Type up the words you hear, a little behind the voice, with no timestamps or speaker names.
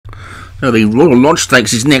So the Royal Lodge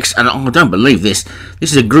Stakes is next, and I don't believe this.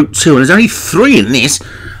 This is a Group 2, and there's only 3 in this.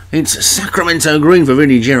 It's Sacramento Green for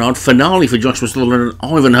Vinnie Gerard, Finale for Joshua Sutherland,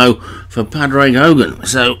 and Ivanhoe for Padraig Hogan.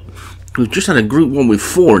 So we've just had a Group 1 with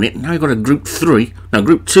 4 in it. Now we've got a Group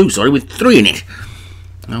 2, sorry, with 3 in it.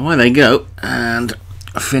 Now away they go, and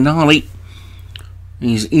Finale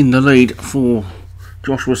is in the lead for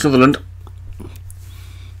Joshua Sutherland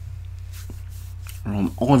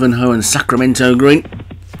from Ivanhoe and Sacramento Green.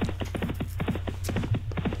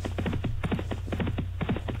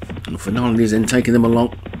 And Finale is then taking them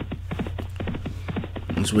along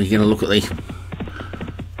as we get a look at the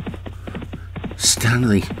stand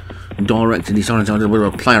of the director decided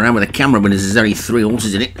to play around with the camera when there's only 3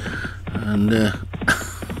 horses in it, and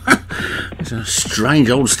it's a strange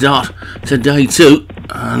old start to day 2,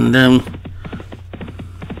 and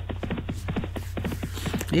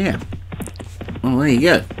yeah, well, there you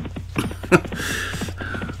go.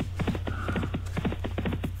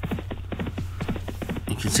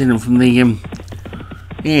 You can see them from the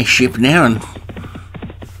airship now, and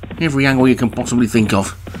every angle you can possibly think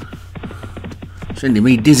of. Sending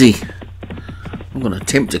me dizzy. I'm going to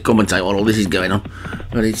attempt to commentate while all this is going on,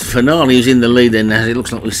 but it's Finale who's in the lead then, as it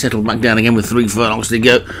looks like we've settled back down again with 3 furlongs to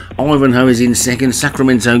go. Ivanhoe is in second,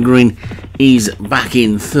 Sacramento Green is back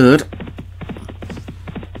in third.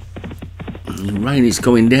 The rain is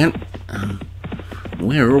coming down.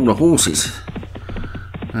 Where are all the horses?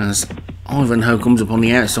 As Ivanhoe comes up on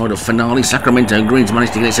the outside of Finale, Sacramento Green's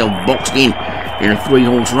managed to get itself boxed in a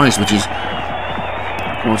 3-horse race, which is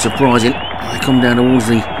quite surprising. They come down towards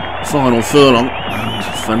the final furlong, and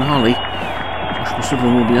Finale, Joshua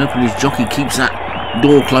Sutherland will be open. His jockey keeps that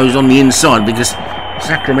door closed on the inside because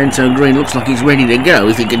Sacramento Green looks like he's ready to go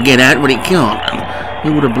if he could get out, but it can't. And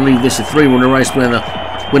who would have believed this, a 3-runner race where the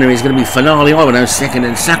winner is going to be Finale, Ivanhoe second,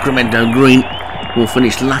 and Sacramento Green will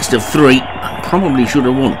finish last of 3, and probably should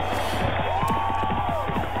have won.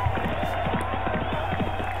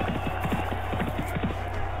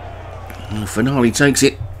 And Finale takes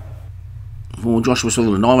it for Joshua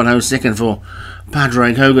Sutherland, Ivanhoe second for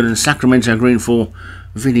Padraig Hogan, and Sacramento Green for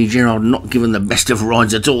Vinnie Gerard, not given the best of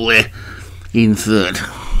rides at all there in third.